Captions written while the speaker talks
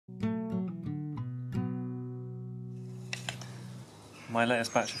My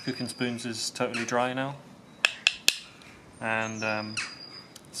latest batch of cooking spoons is totally dry now, and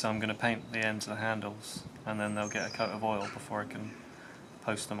so I'm going to paint the ends of the handles, and then they'll get a coat of oil before I can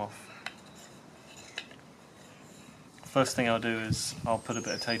post them off. First thing I'll do is I'll put a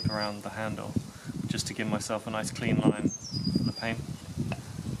bit of tape around the handle just to give myself a nice clean line for the paint.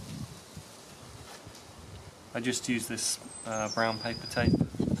 I just use this brown paper tape.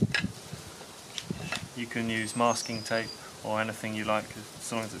 You can use masking tape or anything you like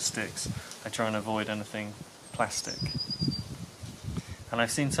as long as it sticks. I try and avoid anything plastic. And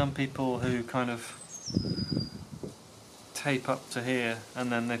I've seen some people who kind of tape up to here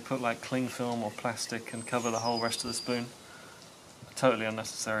and then they put like cling film or plastic and cover the whole rest of the spoon. Totally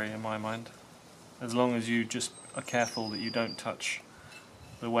unnecessary in my mind. As long as you just are careful that you don't touch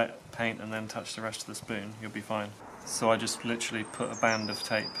the wet paint and then touch the rest of the spoon, you'll be fine. So I just literally put a band of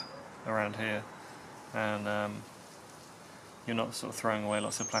tape around here, and you're not sort of throwing away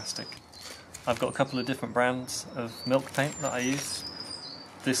lots of plastic. I've got a couple of different brands of milk paint that I use.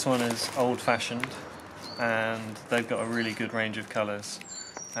 This one is old-fashioned, and they've got a really good range of colours,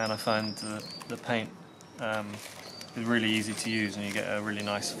 and I find the paint is really easy to use and you get a really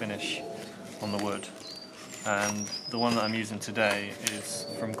nice finish on the wood. And the one that I'm using today is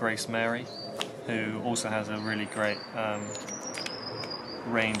from Grace Mary, who also has a really great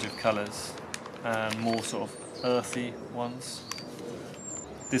range of colours and more sort of earthy ones.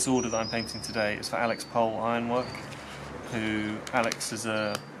 This order that I'm painting today is for Alex Pole Ironwork, Alex is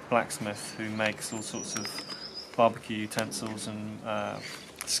a blacksmith who makes all sorts of barbecue utensils and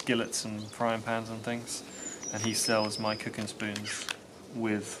skillets and frying pans and things, and he sells my cooking spoons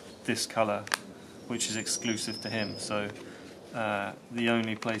with this colour, which is exclusive to him. So the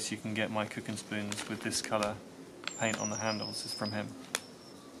only place you can get my cooking spoons with this colour paint on the handles is from him.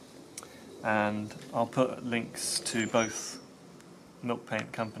 And I'll put links to both milk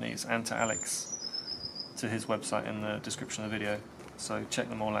paint companies and to Alex, to his website, in the description of the video, so check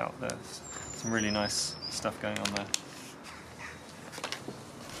them all out. There's some really nice stuff going on there.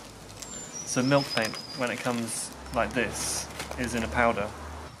 So milk paint, when it comes like this, is in a powder,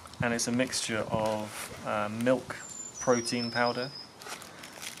 and it's a mixture of milk protein powder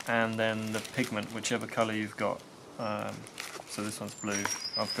and then the pigment, whichever colour you've got. So this one's blue,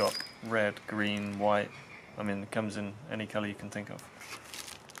 I've got red, green, white. I mean, it comes in any colour you can think of.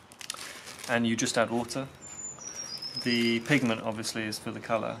 And you just add water. The pigment obviously is for the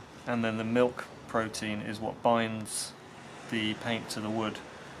colour, and then the milk protein is what binds the paint to the wood.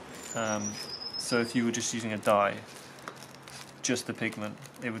 So if you were just using a dye, just the pigment,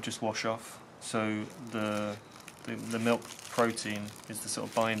 it would just wash off. So the milk protein is the sort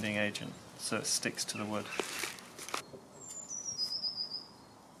of binding agent, so it sticks to the wood.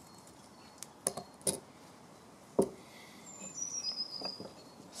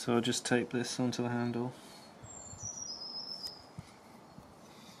 So I'll just tape this onto the handle,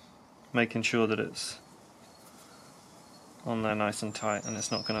 making sure that it's on there nice and tight, and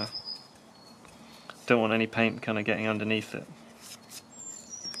it's not gonna, don't want any paint kind of getting underneath it.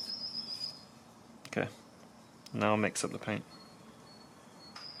 Okay, now I'll mix up the paint.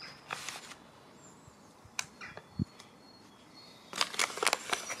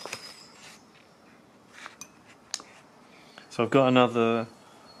 So I've got another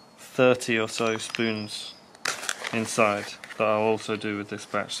 30 or so spoons inside that I'll also do with this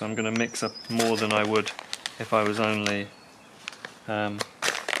batch, so I'm going to mix up more than I would if I was only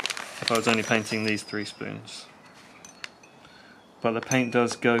painting these 3 spoons. But the paint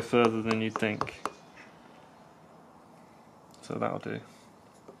does go further than you'd think, so that'll do.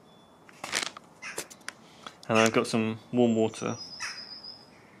 And I've got some warm water.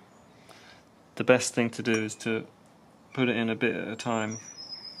 The best thing to do is to put it in a bit at a time,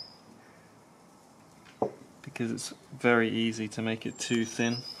 because it's very easy to make it too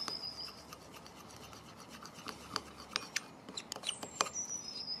thin.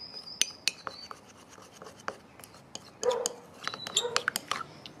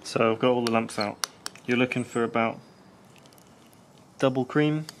 So I've got all the lumps out. You're looking for about double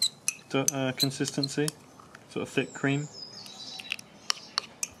cream consistency, sort of thick cream.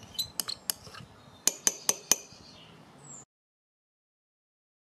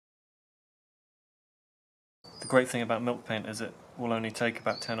 The great thing about milk paint is it will only take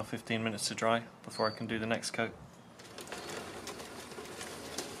about 10 or 15 minutes to dry before I can do the next coat.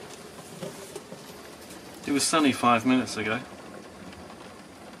 It was sunny 5 minutes ago.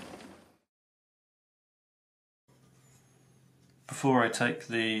 Before I take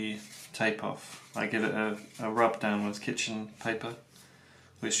the tape off, I give it a rub down with kitchen paper,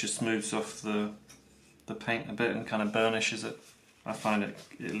 which just smooths off the paint a bit and kind of burnishes it. I find it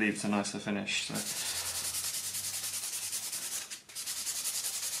leaves a nicer finish. So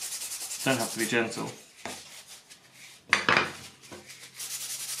don't have to be gentle.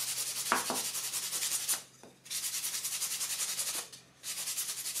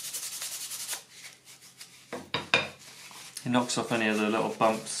 It knocks off any of the little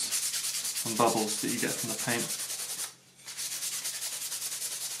bumps and bubbles that you get from the paint.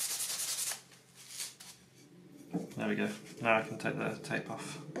 There we go. Now I can take the tape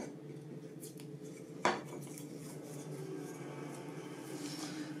off.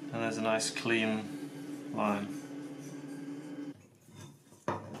 And there's a nice clean line.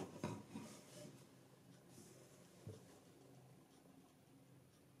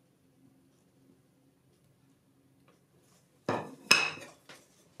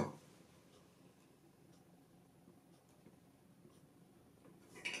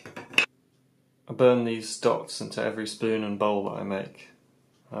 I burn these dots into every spoon and bowl that I make.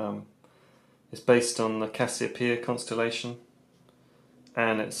 It's based on the Cassiopeia constellation,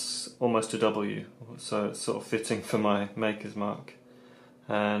 and it's almost a W, so it's sort of fitting for my maker's mark.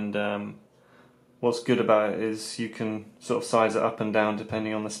 And what's good about it is you can sort of size it up and down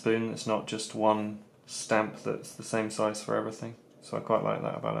depending on the spoon. It's not just one stamp that's the same size for everything, so I quite like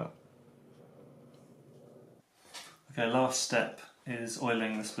that about it. Okay, last step is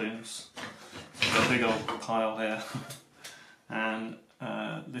oiling the spoons. Got a big old pile here, and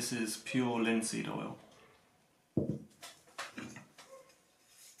this is pure linseed oil.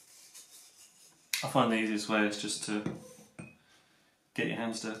 I find the easiest way is just to get your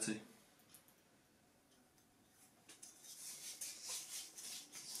hands dirty.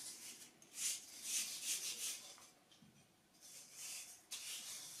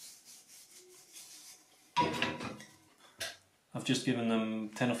 I've just given them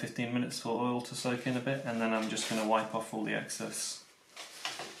 10 or 15 minutes for oil to soak in a bit, and then I'm just going to wipe off all the excess.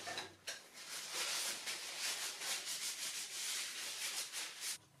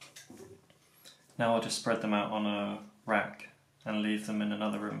 Now I'll just spread them out on a rack and leave them in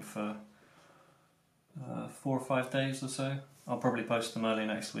another room for 4 or 5 days or so. I'll probably post them early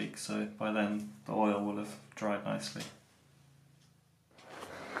next week, so by then the oil will have dried nicely.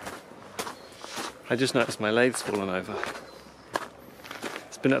 I just noticed my lathe's fallen over.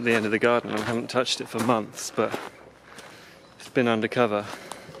 It's been at the end of the garden and I haven't touched it for months, but it's been undercover.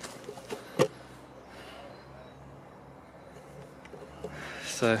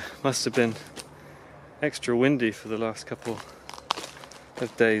 So must have been extra windy for the last couple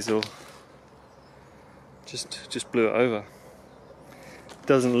of days, or just blew it over.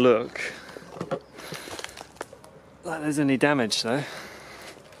 Doesn't look like there's any damage though.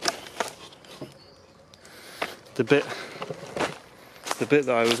 The bit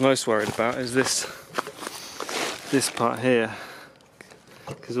that I was most worried about is this part here,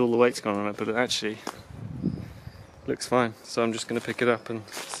 because all the weight's gone on it, but it actually looks fine. So I'm just going to pick it up and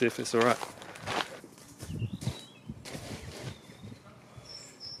see if it's alright.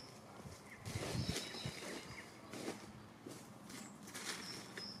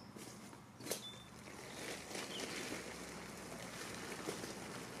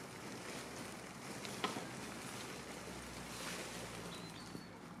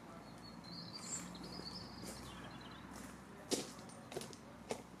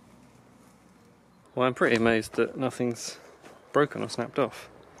 Well, I'm pretty amazed that nothing's broken or snapped off.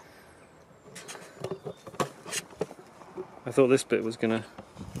 I thought this bit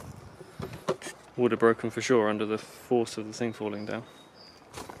would have broken for sure under the force of the thing falling down.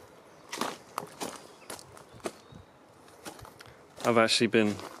 I've actually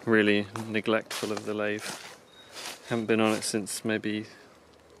been really neglectful of the lathe. Haven't been on it since maybe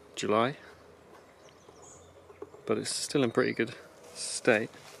July, but it's still in pretty good state.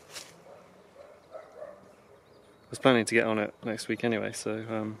 I was planning to get on it next week anyway,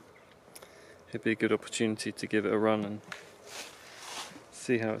 so it'd be a good opportunity to give it a run and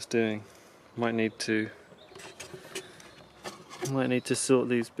see how it's doing. Might need to sort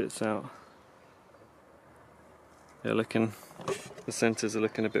these bits out. The centres are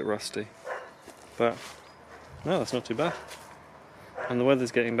looking a bit rusty, but no, that's not too bad. And the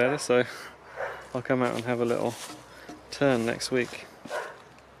weather's getting better, so I'll come out and have a little turn next week.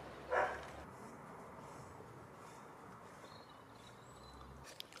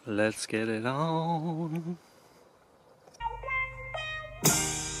 Let's get it on.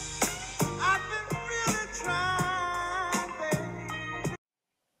 I've been really trying, baby.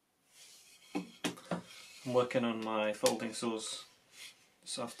 I'm working on my folding saws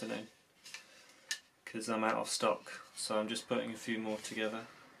this afternoon because I'm out of stock, so I'm just putting a few more together.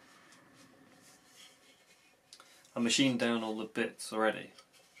 I machined down all the bits already,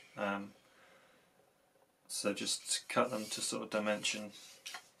 so just cut them to sort of dimension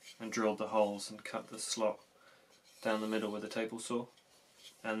and drilled the holes and cut the slot down the middle with a table saw,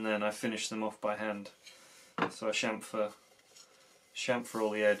 and then I finished them off by hand. So I chamfer all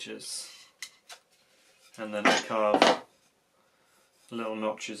the edges, and then I carve little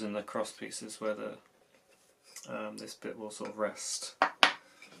notches in the cross pieces where the this bit will sort of rest,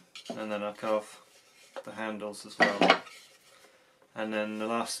 and then I carve the handles as well. And then the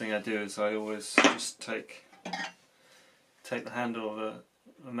last thing I do is I always just take the handle of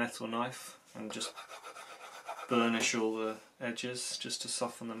a metal knife and just burnish all the edges just to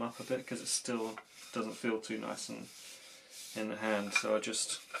soften them up a bit, because it still doesn't feel too nice in the hand. So I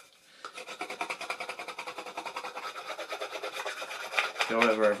just go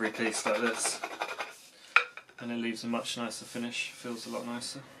over every piece like this, and it leaves a much nicer finish, feels a lot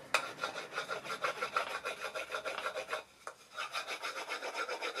nicer.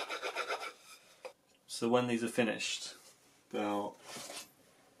 So when these are finished, they'll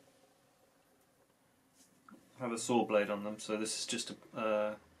have a saw blade on them. So this is just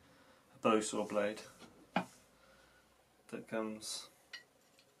a bow saw blade that comes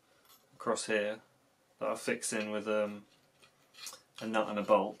across here that I'll fix in with a nut and a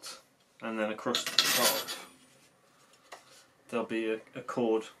bolt, and then across the top there'll be a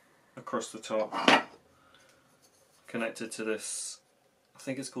cord across the top connected to this, I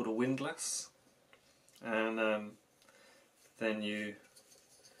think it's called a windlass, and then you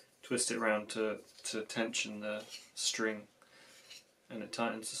twist it round to tension the string, and it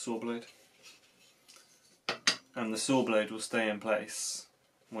tightens the saw blade. And the saw blade will stay in place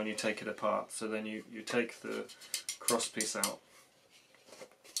when you take it apart. So then you take the cross piece out,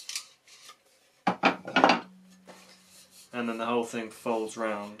 and then the whole thing folds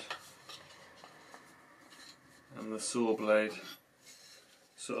round, and the saw blade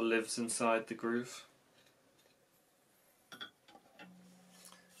sort of lives inside the groove.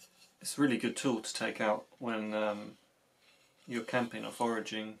 It's a really good tool to take out when you're camping or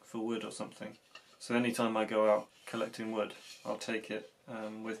foraging for wood or something. So anytime I go out collecting wood, I'll take it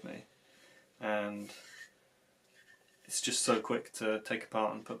with me, and it's just so quick to take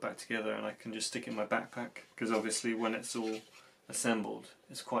apart and put back together, and I can just stick it in my backpack, because obviously when it's all assembled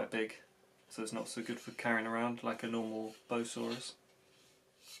it's quite big, so it's not so good for carrying around like a normal bow saw is.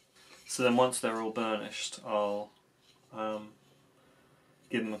 So then once they're all burnished, I'll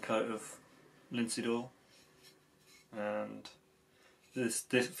give them a coat of linseed oil, and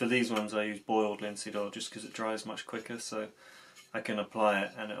for these ones I use boiled linseed oil just because it dries much quicker, so I can apply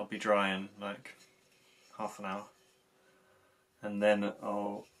it and it'll be dry in like half an hour, and then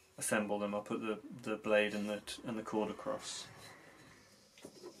I'll assemble them. I'll put the blade and the cord across.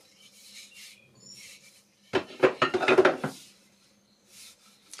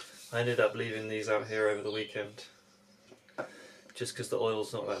 I ended up leaving these out here over the weekend just because the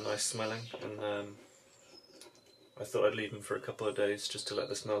oil's not that nice smelling, and I thought I'd leave them for a couple of days just to let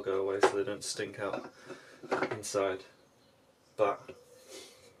the smell go away so they don't stink out inside. But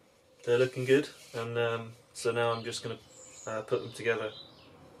they're looking good, and so now I'm just going to put them together,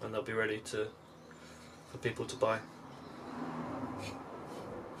 and they'll be ready for people to buy.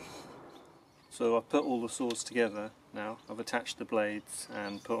 So I've put all the saws together now. I've attached the blades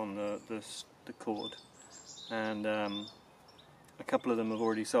and put on the cord, and a couple of them have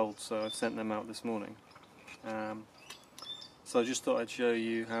already sold, so I've sent them out this morning. So I just thought I'd show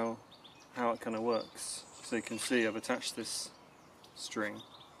you how it kind of works. So you can see I've attached this string.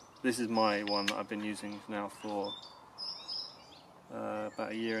 This is my one that I've been using now for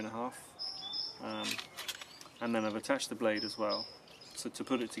about a year and a half, and then I've attached the blade as well. So to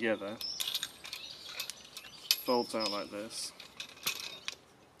put it together, folds out like this.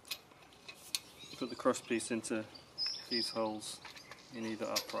 Put the cross piece into these holes in either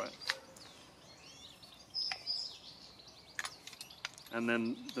upright, and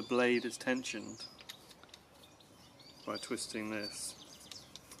then the blade is tensioned by twisting this.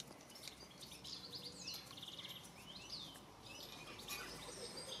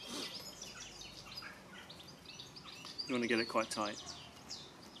 You want to get it quite tight.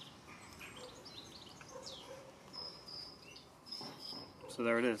 So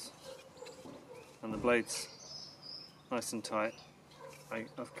there it is, and the blade's nice and tight.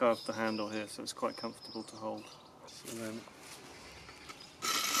 I've carved the handle here so it's quite comfortable to hold. So then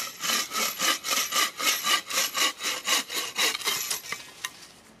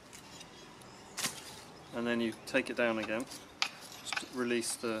and then you take it down again, just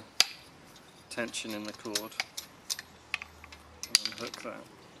release the tension in the cord and hook that.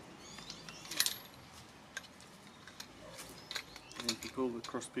 And you can pull the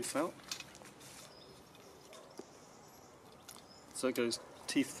crosspiece out. So it goes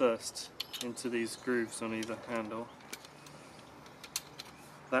teeth first into these grooves on either handle.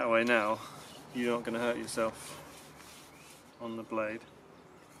 That way now you're not going to hurt yourself on the blade.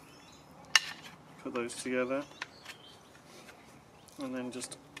 Put those together and then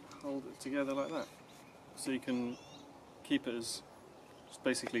just hold it together like that. So you can keep it as just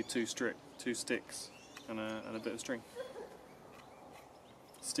basically two sticks and a bit of string.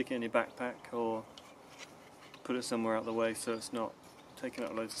 Stick it in your backpack or put it somewhere out of the way so it's not taking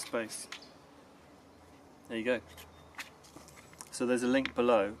up loads of space. There you go. So there's a link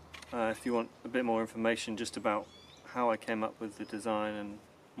below if you want a bit more information just about how I came up with the design and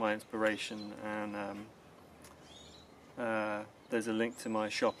my inspiration, and there's a link to my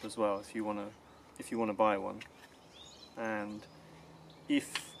shop as well if you want to buy one. And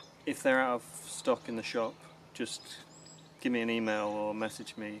if they're out of stock in the shop, just give me an email or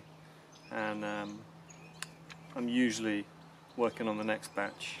message me, and I'm usually working on the next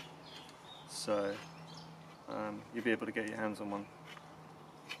batch, so you'll be able to get your hands on one.